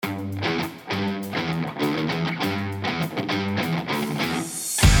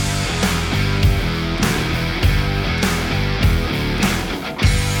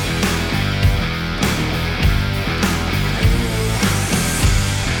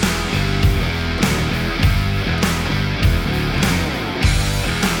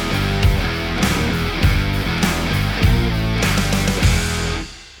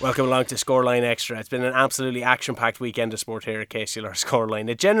Welcome along to Scoreline Extra. It's been an absolutely action-packed weekend of sport here at KCLR Scoreline.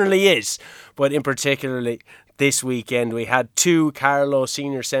 It generally is, but in particularly this weekend we had 2 Carlow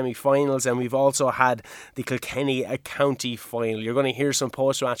Senior semi-finals, and we've also had the Kilkenny County final. You're going to hear some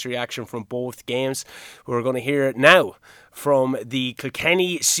post-match reaction from both games. We're going to hear it now from the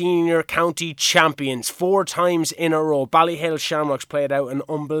Kilkenny Senior County champions 4 times in a row. Ballyhale Shamrocks played out an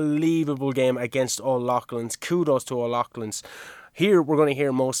unbelievable game against O'Loughlin's. Kudos to O'Loughlin's. Here we're going to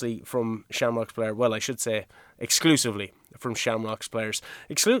hear mostly from Shamrocks players. Well, I should say exclusively from Shamrocks players.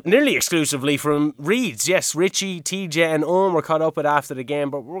 Nearly exclusively from Reeds. Yes, Richie, TJ and Owen were caught up with after the game,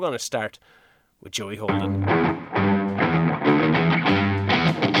 but we're going to start with Joey Holden.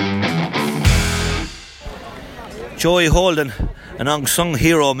 Joey Holden, an unsung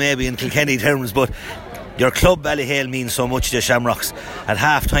hero maybe in Kilkenny terms, but your club Ballyhale means so much to Shamrocks. At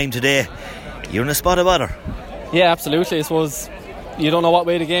half time today, you're in a spot of bother. Yeah, absolutely. I suppose you don't know what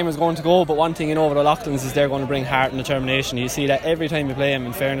way the game is going to go, but one thing you know with O'Loughlin's is they're going to bring heart and determination. You see that every time you play them,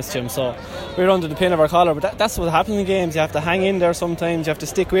 in fairness to them. So we're under the pin of our collar, but that's what happens in games. You have to hang in there sometimes, you have to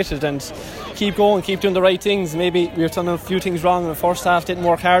stick with it and keep going, keep doing the right things. Maybe we were done a few things wrong in the first half, didn't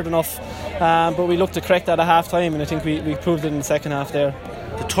work hard enough, but we looked to correct that at half time, and I think we proved it in the second half there.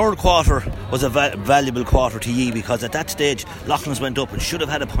 The third quarter was a valuable quarter to ye, because at that stage Loughlin's went up and should have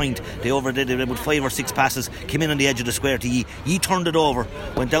had a point. They overdid it with 5 or 6 passes, came in on the edge of the square to ye. Ye turned it over,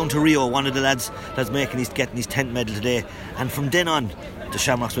 went down to Rio, one of the lads that's getting his 10th medal today, and from then on the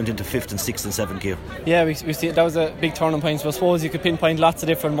Shamrocks went into 5th and 6th and 7th gear. Yeah, we see that was a big turning point. So I suppose you could pinpoint lots of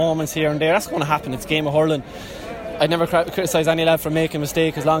different moments here and there. That's going to happen. It's a game of hurling. I'd never criticise any lad for making a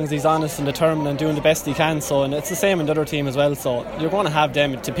mistake as long as he's honest and determined and doing the best he can. So, and it's the same in the other team as well. So you're going to have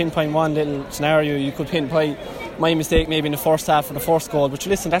them. To pinpoint one little scenario, you could pinpoint my mistake maybe in the first half or the first goal. But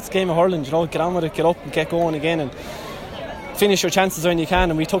listen, that's a game of hurling. You know, get on with it, get up and get going again, and finish your chances when you can.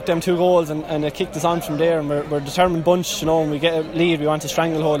 And we took them 2 goals and it kicked us on from there. And we're a determined bunch. You know, when we get a lead, we want to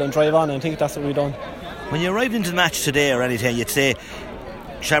stranglehold and drive on. And I think that's what we've done. When you arrived into the match today or anything, you'd say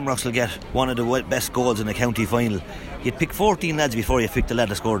Shamrocks will get one of the best goals in the county final. You'd pick 14 lads before you picked the lad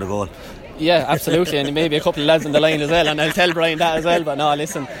that scored the goal. Yeah, absolutely, and maybe a couple of lads in the line as well, and I'll tell Brian that as well. But no,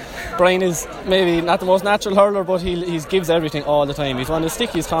 listen, Brian is maybe not the most natural hurler, but he gives everything all the time. He's one of the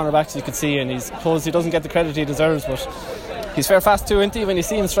stickiest cornerbacks you could see, and he doesn't get the credit he deserves, but he's fair fast too, isn't he, when you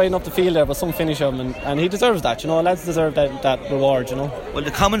see him striding up the field there, but some finish him, and he deserves that, you know. Lads deserve that reward, you know. Well, the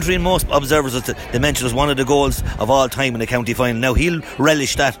commentary in most observers, they mentioned as one of the goals of all time in the county final. Now he'll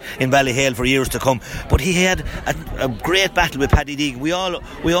relish that in Ballyhale for years to come, but he had a great battle with Paddy Deegan.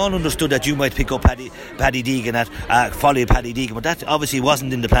 We all understood that you might pick up Paddy Deegan at follow Paddy Deegan, but that obviously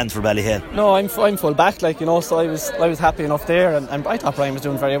wasn't in the plans for Ballyhale. No, I'm full back, like, you know, so I was happy enough there, and I thought Brian was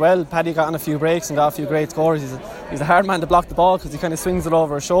doing very well. Paddy got on a few breaks and got a few great scores. He's a hard man to block the ball because he kind of swings it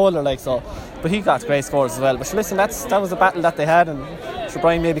over his shoulder, like so. But he got great scores as well. But listen, that was a battle that they had, and sure,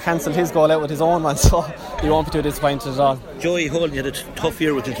 Brian maybe cancelled his goal out with his own one, so he won't be too disappointed at all. Joey Holden, you had a tough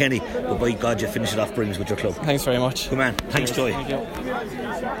year with Kilkenny, but by God, you finished it off brilliant with your club. Thanks very much. Good man. Thanks, Joey. Thank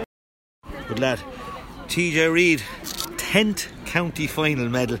you. Good lad. TJ Reid, 10th county final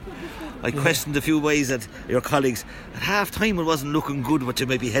medal. I questioned a few ways at your colleagues. At half time it wasn't looking good, but you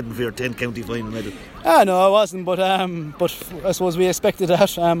might be heading for your 10th county final medal. No, it wasn't, but I suppose we expected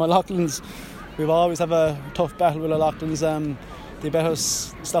that. O'Loughlin's, we've always have a tough battle with O'Loughlin's. They bet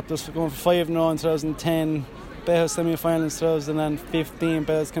us, stopped us going for 5-0 in 2010, bet us semi-finals 2015,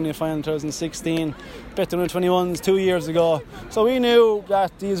 bet us semi-final in 2016, bet them in 21s 2 years ago. So we knew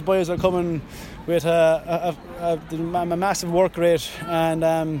that these boys are coming with a massive work rate and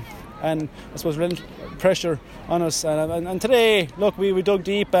I suppose pressure on us. And today, look, we dug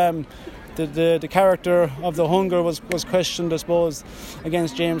deep. The character of the hunger was questioned, I suppose,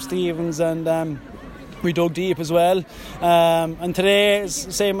 against James Stephens, and we dug deep as well. And today, it's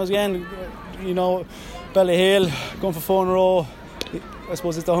the same as again, you know, Ballyhale going for 4 in a row. I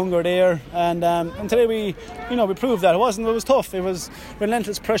suppose it's the hunger there, and today we proved that. It was tough. It was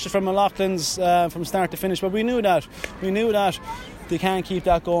relentless pressure from O'Loughlin's from start to finish, but we knew that they can't keep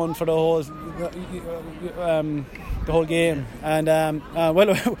that going for the whole game, and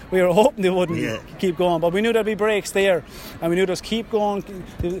we were hoping they wouldn't keep going, but we knew there'd be breaks there, and we knew just keep going.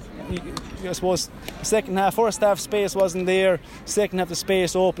 I suppose second half, first half space wasn't there, second half the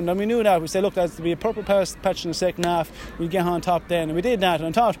space opened, and we knew that. We said, look, there's to be a purple patch in the second half, we'll get on top then, and we did that. And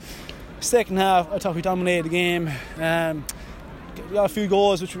I thought second half, I thought we dominated the game. got a few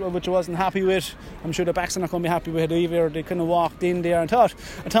goals which I wasn't happy with. I'm sure the backs are not going to be happy with it either. They kind of walked in there and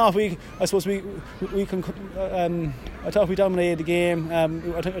thought we dominated the game. I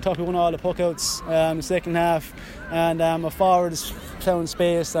thought we won all the puckouts the second half, and our forwards found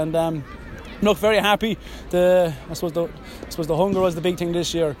space and. Look, very happy. I suppose the hunger was the big thing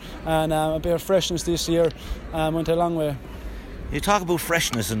this year, and a bit of freshness this year went a long way. You talk about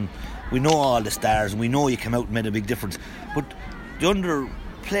freshness, and we know all the stars, and we know you came out and made a big difference. But the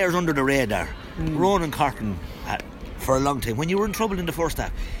players under the radar, Ronan Corkin, for a long time, when you were in trouble in the first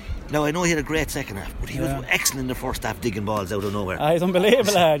half. Now, I know he had a great second half, but he was excellent in the first half, digging balls out of nowhere. He's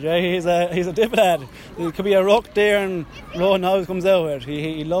unbelievable, lad. Yeah? He's a dip lad. There could be a ruck there, and Rowan always comes out with it.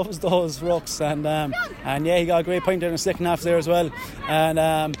 He loves those rucks, and he got a great point there in the second half there as well.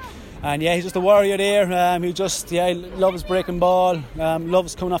 And he's just a warrior there. He loves breaking ball,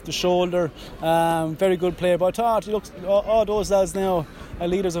 loves coming off the shoulder. Very good player. But I thought, all those lads now are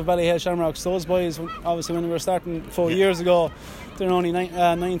leaders of Ballyhale Shamrocks. Those boys, obviously, when we were starting 4 years ago, they're only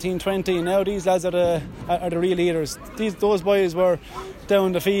 19, 20. Now these lads are the real leaders. Those boys were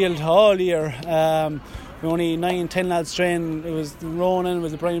down the field all year. We only 9, 10 lads trained. It was Ronan, it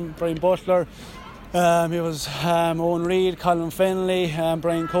was Brian Butler. It was Owen Reid, Colin Fennelly,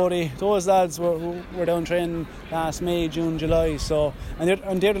 Brian Cody. Those lads were down training last May, June, July. So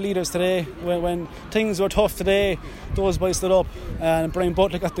and they're the leaders today. When things were tough today, those boys stood up, and Brian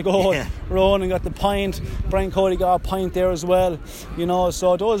Butler got the goal. Yeah. Ronan got the point. Brian Cody got a point there as well.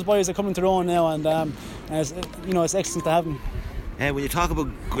 So those boys are coming to their own now, and it's excellent to have them. When you talk about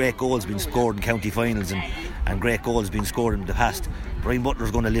great goals being scored in county finals and great goals being scored in the past, Brian Butler's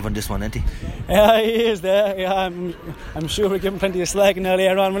going to live on this one, isn't he? Yeah, he is there. Yeah, I'm sure we're giving plenty of slack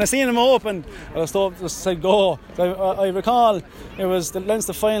earlier on. When I seen him open, I said go. So I recall it was the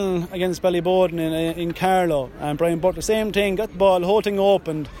Leinster final against Ballyboden in Carlow, and Brian Butler, same thing, got the ball, the whole thing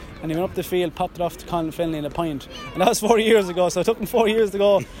opened, and he went up the field, popped it off to Colin Fennelly in a point. And that was 4 years ago, so it took him 4 years to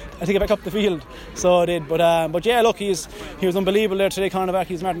go to get back up the field. So I did. But yeah, look, he was unbelievable there today, cornerback.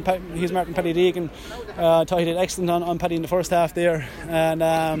 He's Martin Paddy Deegan. I thought he did excellent on Paddy in the first half there.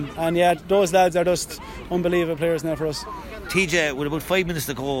 And yeah, those lads are just unbelievable players now for us. TJ, with about 5 minutes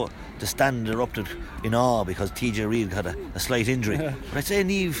to go, the stand erupted in awe because TJ Reid had a slight injury. But I'd say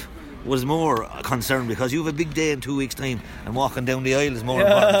Niamh was more concerned because you have a big day in 2 weeks' time, and walking down the aisle is more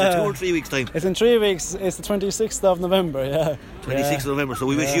important. Is it 2 or 3 weeks' time? It's in 3 weeks. It's the 26th of November. Yeah, 26th of November. So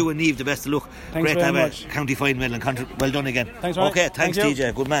we wish you and Niamh the best of luck. Thanks Great to have much. a county final medal, and well done again. Thanks, Ryan. Okay, thanks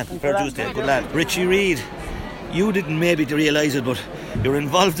TJ. Good man. Fair Tuesday. Good lad. You. Richie Reid, you didn't maybe realise it, but you're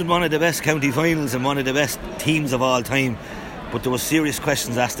involved in one of the best county finals and one of the best teams of all time. But there was serious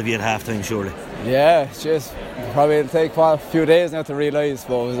questions asked of you at half time, surely. Yeah, it's just probably it'll take a few days now to realise,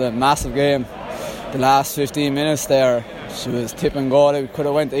 but it was a massive game. The last 15 minutes there, she was tip and goal. It could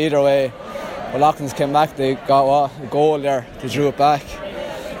have went either way. But Loughlin's came back, they got a goal there, they drew it back,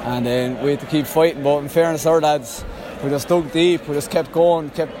 and then we had to keep fighting. But in fairness, our lads, we just dug deep, we just kept going,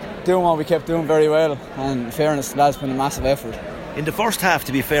 kept doing what we kept doing very well, and in fairness, the lads put in a massive effort. In the first half,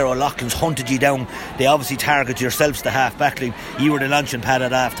 to be fair, O'Loughlin's hunted you down. They obviously targeted yourselves, the half back line. You were the launching pad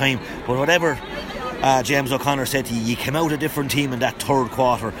at half time. But whatever James O'Connor said to you came out a different team in that third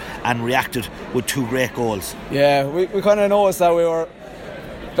quarter and reacted with 2 great goals. Yeah, we kind of noticed that we were,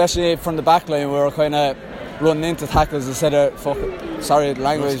 especially from the back line, we were kind of running into tackles instead of sorry, the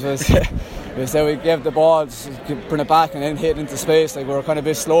language was so we gave the ball, bring it back and then hit into space. Like we were kind of a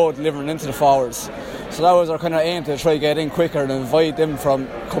bit slow delivering into the forwards. So that was our kind of aim, to try to get in quicker and avoid them from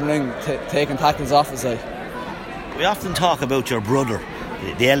coming in, taking tackles off us. We often talk about your brother,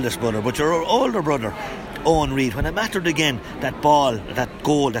 the eldest brother, but your older brother, Owen Reid. When it mattered again, that ball, that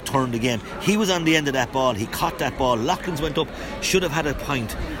goal that turned again, he was on the end of that ball, he caught that ball. Loughlin's went up, should have had a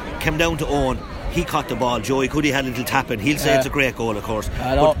point, came down to Owen, he caught the ball. Joey Cuddy had a little tap in. He'll say it's a great goal, of course,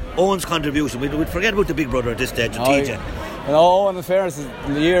 but Owen's contribution, we'd forget about the big brother at this stage, TJ. Owen, in fairness,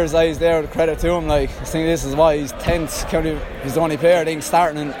 the years I was there, credit to him. Like, I think this is why he's 10th county, he's the only player I think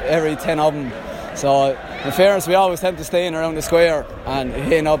starting in every 10 of them. So in fairness, we always tend to stay in around the square and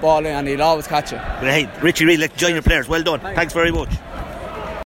hitting up ball in, and he'll always catch it. But hey, Richie Reid, let's join your players. Well done. Thanks very much.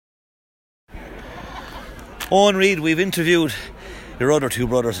 Owen Reid, we've interviewed your other 2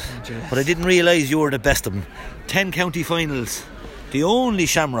 brothers, but I didn't realise you were the best of them. 10 county finals. The only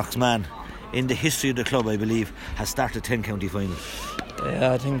Shamrocks man in the history of the club, I believe, has started 10 county finals.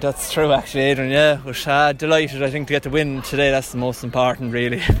 Yeah, I think that's true actually, Adrian. Yeah, we're delighted, I think, to get the win today. That's the most important,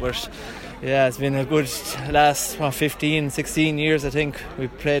 really. But yeah, it's been a good last 15, 16 years. I think we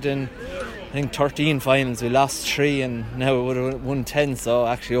played in 13 finals. We lost 3 and now we would have won 10, so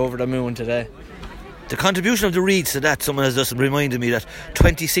actually over the moon today. The contribution of the Reeds to that, someone has just reminded me that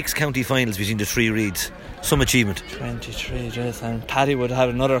 26 county finals between the 3 Reeds. Some achievement. 23, yes, and Paddy would have had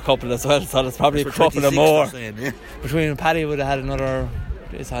another couple as well, so it's probably a couple of more. Between Paddy would have had another,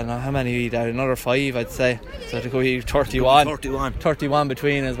 I don't know how many he'd had, another 5 I'd say. So it could be 31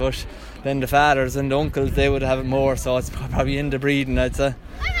 between us, but then the fathers and the uncles, they would have more, so it's probably in the breeding, I'd say.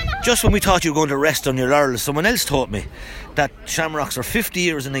 Just when we thought you were going to rest on your laurels, someone else taught me that Shamrocks are 50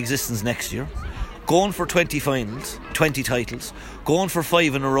 years in existence next year, going for 20 finals, 20 titles, going for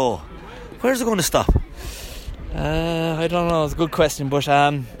 5 in a row. Where's it going to stop? I don't know, it's a good question, but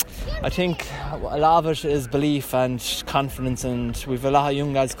I think a lot of it is belief and confidence, and we've a lot of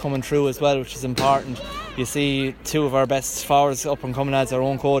young lads coming through as well, which is important. You see 2 of our best forwards, up and coming lads, our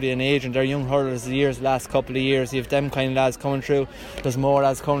own Cody and Adrian, they're young hurlers the last couple of years. You have them kind of lads coming through. There's more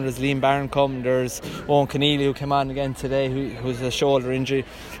lads coming. There's Liam Barron coming. There's Owen Keneally who came on again today, who's a shoulder injury.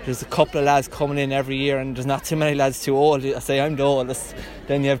 There's a couple of lads coming in every year, and there's not too many lads too old. I say I'm the oldest.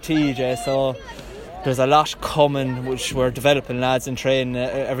 Then you have TJ, so there's a lot coming, which we're developing lads and training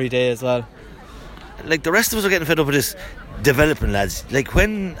every day as well. Like the rest of us are getting fed up with this developing lads. Like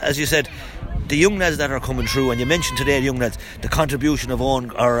when, as you said, the young lads that are coming through, and you mentioned today the young lads, the contribution of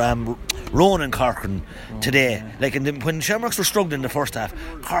Ronan Corcoran today. Like when Shamrocks were struggling in the first half,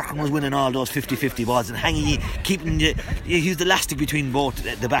 Corcoran was winning all those 50-50 balls and hanging, keeping he's the elastic between both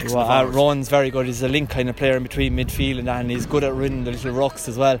the backs and the forwards. Ron's very good. He's a link kind of player in between midfield and that, and he's good at running the little rucks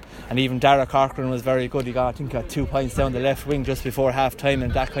as well. And even Dara Corcoran was very good. He got 2 points down the left wing just before half time,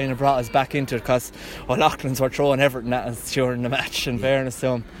 and that kind of brought us back into it, because O'Loughlin's were throwing everything at us during the match, in fairness to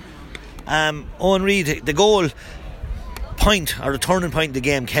him. Owen Reid, the goal point, or the turning point of the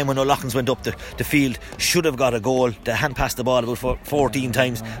game, came when O'Loughlin's went up the field. Should have got a goal. They hand passed the ball about 14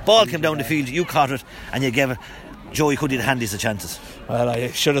 times. Ball came down the field, you caught it, and you gave it. Joey Cuddy the handies the chances. Well,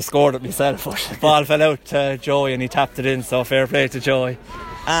 I should have scored it myself, but the ball fell out to Joey and he tapped it in, so fair play to Joey.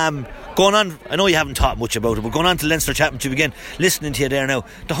 Going on, I know you haven't talked much about it, but going on to Leinster Championship again, listening to you there now,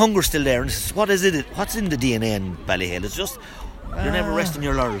 the hunger's still there, and what is it? What's in the DNA in Ballyhale? It's just you're never resting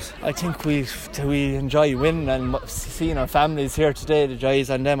your laurels. I think we enjoy winning and seeing our families here today, the joys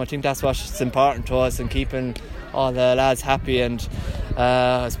on them. I think that's what's important to us, and keeping all the lads happy. And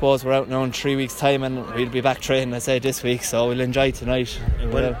I suppose we're out now in 3 weeks' time, and we'll be back training, I say, this week, so we'll enjoy tonight.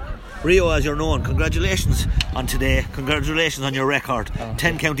 Well, Rio, as you're known, congratulations on today, congratulations on your record.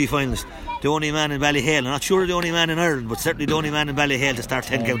 10 county finals, the only man in Ballyhale. I'm not sure the only man in Ireland, but certainly the only man in Ballyhale to start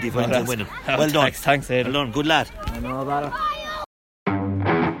 10 county finals and winning. Well done. Thanks, Aidan. Well done, good lad. I know about it.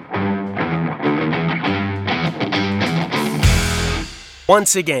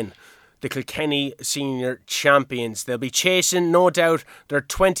 Once again, the Kilkenny senior champions. They'll be chasing, no doubt, their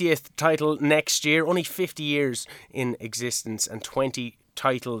 20th title next year. Only 50 years in existence and 20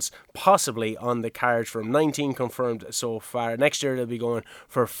 titles possibly on the cards, from 19 confirmed so far. Next year they'll be going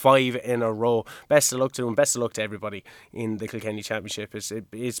for 5 in a row. Best of luck to them. Best of luck to everybody in the Kilkenny Championship.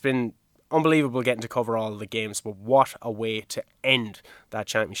 It's been unbelievable getting to cover all the games, but what a way to end that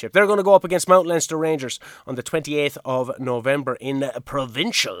championship. They're going to go up against Mount Leinster Rangers on the 28th of November in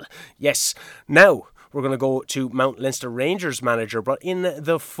Provincial. Yes, now we're going to go to Mount Leinster Rangers manager, but in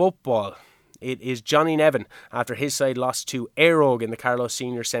the football, it is Johnny Nevin after his side lost to Éire Óg in the Carlow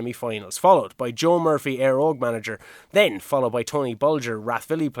Senior semi-finals, followed by Joe Murphy, Éire Óg manager, then followed by Tony Bulger,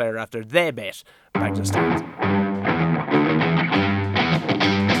 Rathvilly player, after they bet Bagenalstown.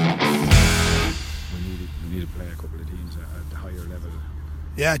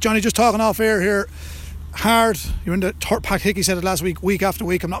 Yeah, Johnny, just talking off air here. Hard. You're in the third pack. Hickey said it last week, week after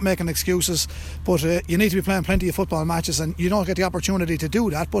week. I'm not making excuses, but you need to be playing plenty of football matches, and you don't get the opportunity to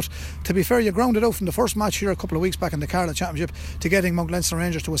do that. But to be fair, you grounded out from the first match here a couple of weeks back in the Carlow Championship to getting Mount Leinster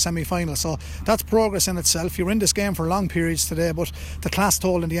Rangers to a semi-final. So that's progress in itself. You're in this game for long periods today, but the class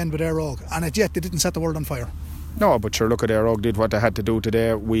told in the end with Éire Óg, and yet they didn't set the world on fire. No, but sure, look at Éire Óg did what they had to do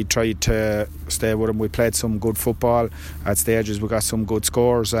today. We tried to stay with them. We played some good football. At stages we got some good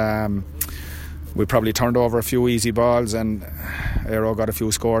scores. We probably turned over a few easy balls, and Éire Óg got a few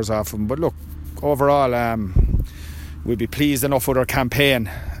scores off them. But look, overall, we'd be pleased enough with our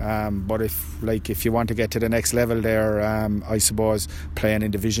campaign. But if you want to get to the next level there, I suppose playing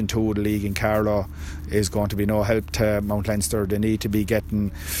in Division 2 of the league in Carlow is going to be no help to Mount Leinster. They need to be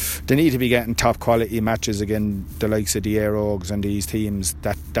getting top quality matches against the likes of the Éire Ógs and these teams.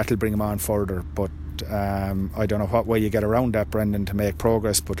 That'll bring them on further. But I don't know what way you get around that, Brendan, to make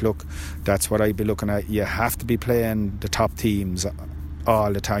progress. But look, that's what I'd be looking at. You have to be playing the top teams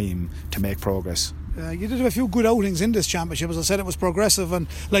all the time to make progress. You did have a few good outings in this championship. As I said, it was progressive, and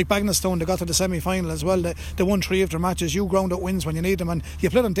like Bagnallstown, they got to the semi-final as well. They won 3 of their matches. You ground out wins when you need them, and you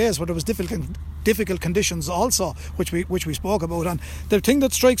played on days where there was difficult conditions also, which we spoke about. And the thing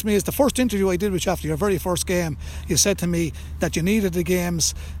that strikes me is the first interview I did with you after your very first game, you said to me that you needed the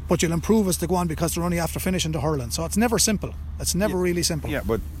games, but you'll improve as they go on because they're only after finishing the hurling. So it's never simple. It's never really simple. Yeah,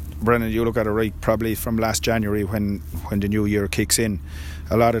 but Brennan, you look at it right, probably from last January when the new year kicks in,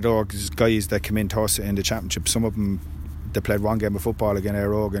 a lot of those guys that come into us in the championship, some of them, they played 1 game of football against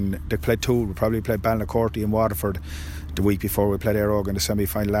Éire Óg, and they played 2. We probably played Balnacorty and Waterford the week before we played Éire Óg in the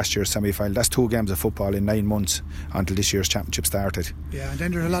semi-final, last year's semi-final. That's 2 games of football in 9 months until this year's championship started. Yeah, and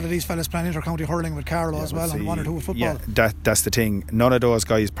then there's a lot of these fellas playing inter-county hurling with Carlow as well, and 1 or 2 with football. Yeah, that's the thing. None of those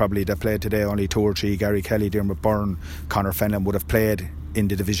guys probably that played today, only 2 or 3, Gary Kelly, Dermot Byrne, Conor Fenlon, would have played in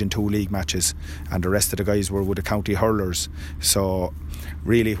the Division 2 league matches, and the rest of the guys were with the county hurlers. So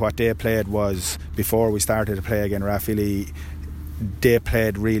really what they played was, before we started to play again Rathvilly, they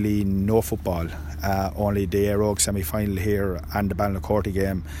played really no football, only the Éire Óg semi-final here and the Balnacorty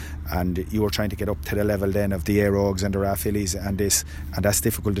game, and you were trying to get up to the level then of the Éire Ógs and the Rathvillys and that's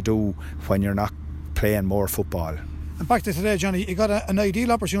difficult to do when you're not playing more football. And back to today, Johnny, you got an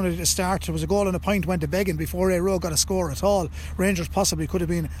ideal opportunity to start. There was a goal and a point went to begging before Éire Óg got a score at all. Rangers possibly could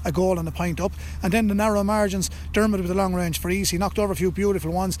have been a goal and a point up. And then the narrow margins, Dermot with the long range freeze, he knocked over a few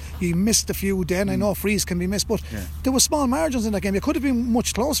beautiful ones. He missed a few then. I know freeze can be missed, but there were small margins in that game. It could have been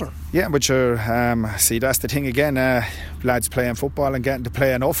much closer. Yeah, but see, that's the thing again. Lads playing football and getting to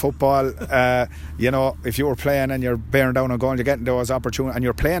play enough football. If you were playing and you're bearing down on goal, you're getting those opportunities, and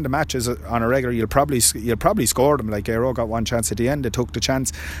you're playing the matches on a regular, you'll probably score them. Like Éire Óg got 1 chance at the end, they took the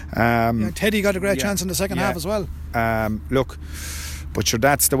chance. Teddy got a great chance in the second half as well. Look, but sure,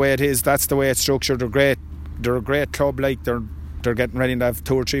 that's the way it is. That's the way it's structured. They're great. They're a great club. Like they're getting ready to have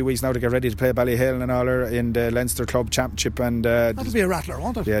 2 or 3 weeks now to get ready to play Ballyhale and all in the Leinster Club Championship, and that'll be a rattler,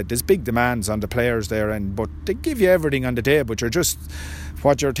 won't it? Yeah, there's big demands on the players there, but they give you everything on the day. But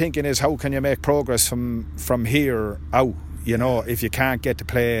what you're thinking is, how can you make progress from here out? If you can't get to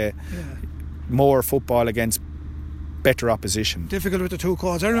play more football against better opposition. Difficult with the 2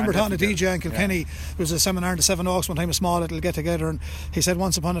 calls. I remember talking to DJ and Kilkenny. There was a seminar in the Seven Oaks one time, a small little get together, and he said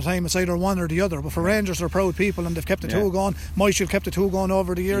once upon a time it's either one or the other. But for Rangers, they're proud people and they've kept the 2 going. Michael kept the 2 going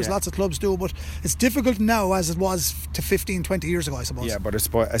over the years. Lots of clubs do, but it's difficult now as it was to 15-20 years ago, I suppose. Yeah, but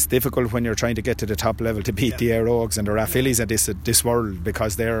it's difficult when you're trying to get to the top level to beat the Éire Ógs and the Rathvillys at this world,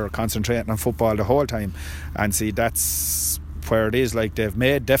 because they're concentrating on football the whole time. And see, that's where it is. Like, they've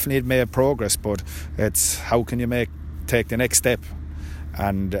definitely made progress, but it's how can you take the next step,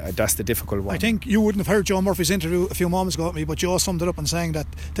 and that's the difficult one. I think you wouldn't have heard Joe Murphy's interview a few moments ago with me, but Joe summed it up in saying that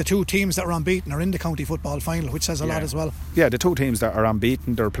the 2 teams that are unbeaten are in the county football final, which says a lot as well. Yeah, the 2 teams that are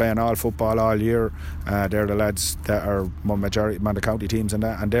unbeaten, they're playing all football all year. They're the lads that are majority among the county teams, and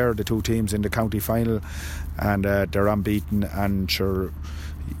they're the 2 teams in the county final, and they're unbeaten. And sure,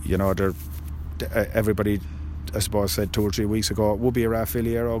 they're everybody, I suppose, said 2 or 3 weeks ago it would be a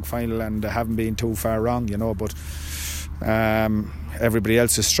Rathvilly Éire Óg final, and they haven't been too far wrong, but everybody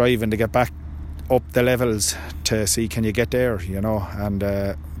else is striving to get back up the levels to see can you get there, and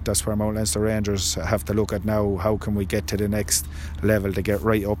that's where Mount Leinster Rangers have to look at now. How can we get to the next level to get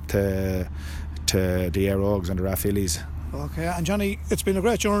right up to the Éire Ógs and the Rathvillys? Okay, and Johnny, it's been a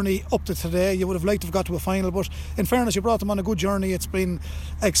great journey up to today. You would have liked to have got to a final, but in fairness, you brought them on a good journey. It's been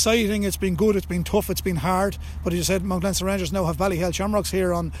exciting, it's been good, it's been tough, it's been hard. But as you said, Mount Leinster Rangers now have Ballyhale Shamrocks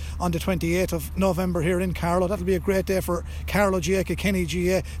here on the 28th of November here in Carlow. That'll be a great day for Carlow GA, Kilkenny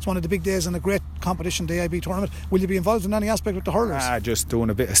GA. It's one of the big days in a great competition, the AIB tournament. Will you be involved in any aspect with the hurlers? Just doing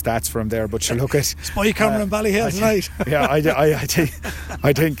a bit of stats for them there, but you look at Spy camera in Ballyhale tonight. Yeah,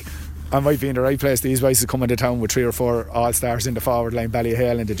 I think I might be in the right place. These boys are coming to town with 3 or 4 all-stars in the forward line,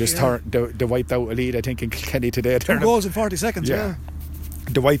 Ballyhale, and they just they wiped out a lead, I think, in Kilkenny today. 2 goals in 40 seconds,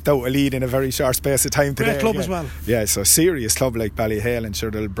 They wiped out a lead in a very short space of time today. Great club as well. Yeah, so serious club like Ballyhale, and sure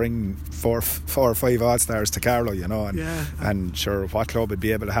they'll bring 4 or 5 all-stars to Carlow, and sure what club would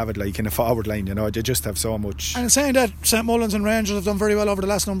be able to have it like in a forward line, they just have so much. And in saying that, St Mullins and Rangers have done very well over the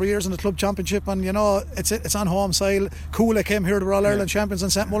last number of years in the club championship, and it's on home soil. Coola came here, they were All-Ireland champions,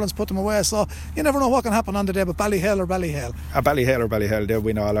 and St Mullins put them away, so you never know what can happen on the day. But Ballyhale or Ballyhale? Ballyhale, they'll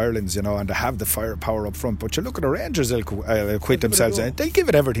win All-Irelands, and they have the firepower up front. But you look at the Rangers, they'll quit themselves, and they'll give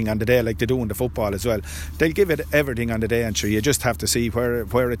it everything on the day, like they do in the football as well. They'll give it everything on the day, and sure, you just have to see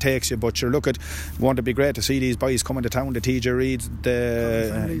where it takes you. But sure, look, won't it be great to see these boys coming to town, the TJ Reeds,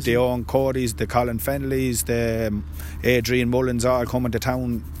 the Owen Codys, the Colin Fennellys, the Adrian Mullins, all coming to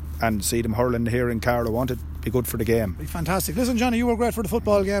town, and see them hurling here in Carlow, won't it? be good for the game. Fantastic. Listen, Johnny, you were great for the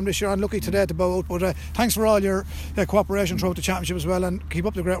football game this year. Unlucky today to bow out, but thanks for all your cooperation throughout the championship as well, and keep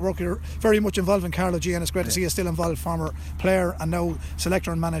up the great work. You're very much involved in Carlow G, and it's great to see you still involved, former player and now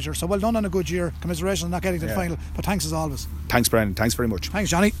selector and manager. So well done on a good year. Commiserations on not getting to the final, but thanks as always. Thanks, Brendan. Thanks very much. Thanks,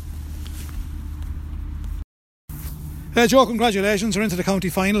 Johnny. Joe, congratulations. You're into the county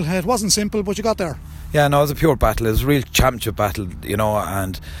final. It wasn't simple, but you got there. Yeah, no, it was a pure battle. It was a real championship battle, you know,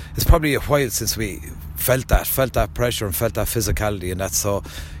 and it's probably a while since we felt that pressure and felt that physicality, and that's so,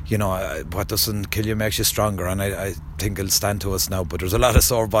 you know, what doesn't kill you makes you stronger, and I think it'll stand to us now. But there's a lot of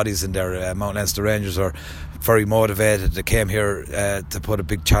sore bodies in there. Mount Leinster Rangers are very motivated. They came here to put a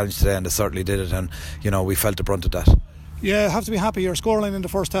big challenge today, and they certainly did it, and, you know, we felt the brunt of that. Yeah, have to be happy. Your scoreline in the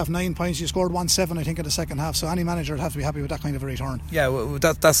first half, 9 points. You scored 1-7, I think, in the second half. So any manager would have to be happy with that kind of a return. Yeah, well,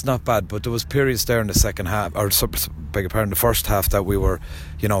 that's not bad. But there was periods there in the second half, or beg your pardon, the first half, that we were,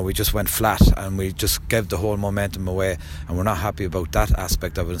 you know, we just went flat and we just gave the whole momentum away. And we're not happy about that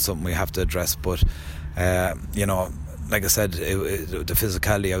aspect of it. It's something we have to address. But you know, like I said, the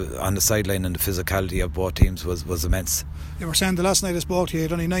physicality on the sideline and the physicality of both teams was immense. You were saying the last night I spoke to you, you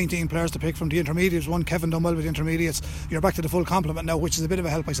had only 19 players to pick from the intermediates. One, Kevin done well with the intermediates. You're back to the full complement now, which is a bit of a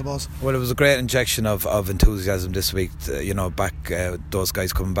help, I suppose. Well, it was a great injection of enthusiasm this week, you know, back those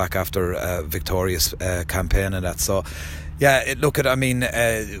guys coming back after a victorious campaign and that. So yeah,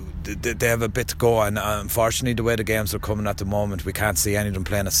 they have a bit to go, and unfortunately the way the games are coming at the moment, we can't see any of them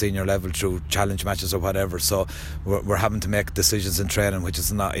playing at senior level through challenge matches or whatever, so we're having to make decisions in training, which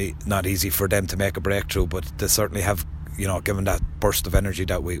is not easy for them to make a breakthrough, but they certainly have, you know, given that burst of energy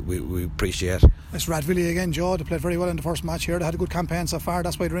that we appreciate. It's Rathvilly again, Joe. They played very well in the first match here. They had a good campaign so far.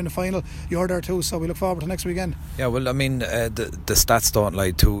 That's why they're in the final. You're there too, so we look forward to next weekend. Yeah, well, I mean, the stats don't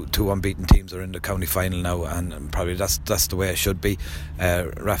lie. Two unbeaten teams are in the county final now, and probably that's the way it should be.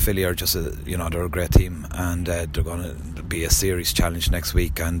 Rathvilly are just they're a great team, and they're going to be a serious challenge next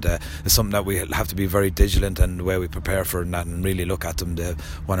week, and it's something that we have to be very vigilant in the way we prepare for, and really look at them. The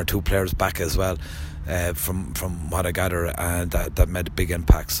one or two players back as well. From what I gather, that made a big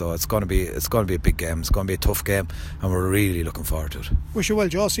impact. So it's going to be a big game. It's going to be a tough game, and we're really looking forward to it. Wish you well,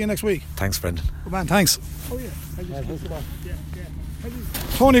 Joe. See you next week. Thanks, Brendan. Good man. Thanks.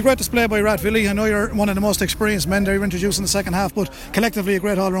 Tony, great display by Rathvilly. I know you're one of the most experienced men there. You're introduced in the second half, but collectively a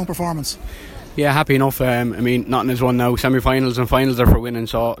great all-round performance. Yeah, happy enough. I mean, nothing is won now. Semi-finals and finals are for winning.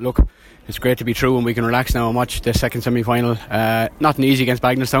 So look, it's great to be through, and we can relax now and watch the second semi-final. Nothing easy against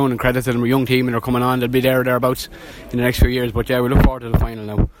Bagenalstown, and credit to them, a young team, and they're coming on. They'll be there or thereabouts in the next few years. But yeah, we look forward to the final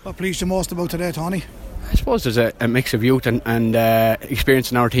now. What pleased you most about today, Tony? I suppose there's a mix of youth and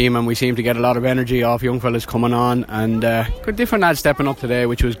experience in our team, and we seem to get a lot of energy off young fellas coming on, and good different lads stepping up today,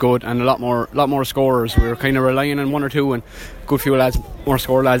 which was good, and a lot more scorers. We were kind of relying on one or two, and good few lads, more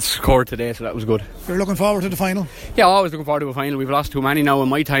score lads scored today, so that was good. You're looking forward to the final? Yeah, always looking forward to a final. We've lost too many now in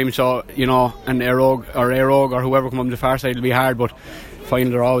my time, so you know, and Airog or whoever come on the far side will be hard, but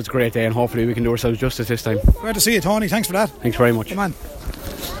final are always a great day, and hopefully we can do ourselves justice this time. Great to see you, Tony. Thanks for that. Thanks very much. Come on.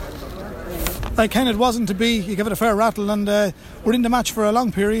 Like Ken, it wasn't to be. You gave it a fair rattle, and were in the match for a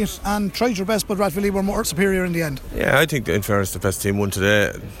long period and tried your best, but Rathvilly were more superior in the end. Yeah, I think in fairness the best team won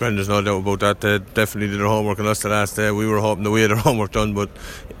today. Brendan's no doubt about that. They definitely did their homework on us the last day. We were hoping that we had our homework done, but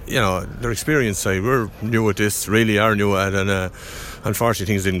you know, their experience side, we're new at this, really are new at it, and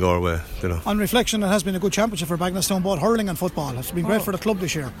unfortunately things didn't go our way, you know. On reflection, it has been a good championship for Bagenalstown, both hurling and football. It's been great for the club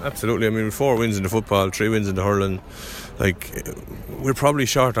this year. Absolutely. I mean, 4 wins in the football, 3 wins in the hurling. Like, we're probably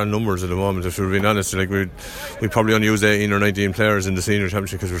short on numbers at the moment, if we're being honest. Like, we probably only used 18 or 19 players in the senior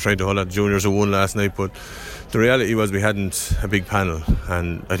championship because we're trying to hold out the juniors who won last night, but the reality was we hadn't a big panel,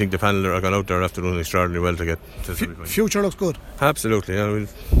 and I think the panel that are gone out there after doing extraordinarily well to get to the semi-final. Future looks good. Absolutely, yeah. I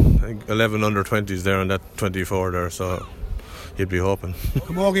think 11 under 20s there and that 24 there, so you'd be hoping.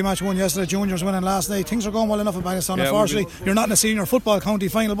 Camogie match won yesterday, juniors winning last night. Things are going well enough at Bagenalstown. Yeah, unfortunately, you're not in a senior football county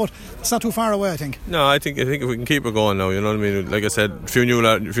final, but it's not too far away, I think. No, I think if we can keep it going now, you know what I mean. Like I said, a few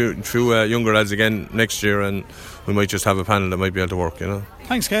younger lads again next year, and we might just have a panel that might be able to work, you know.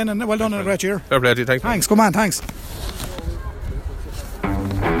 Thanks, Ken, and well done in a great year. Fair play to you, thanks. Thanks, come on, thanks.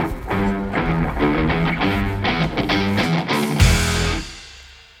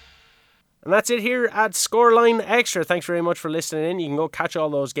 And that's it here at Scoreline Extra. Thanks very much for listening in. You can go catch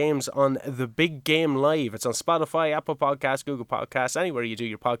all those games on The Big Game Live. It's on Spotify, Apple Podcasts, Google Podcasts, anywhere you do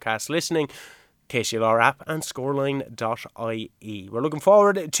your podcast listening. KCLR app and scoreline.ie. We're looking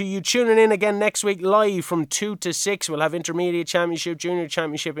forward to you tuning in again next week live from 2 to 6. We'll have Intermediate Championship, Junior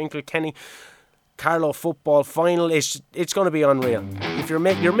Championship in Kilkenny, Carlow football final. It's going to be unreal. If you're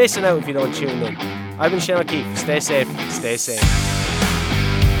missing out if you don't tune in. I've been Shane O'Keefe. Stay safe. Stay safe.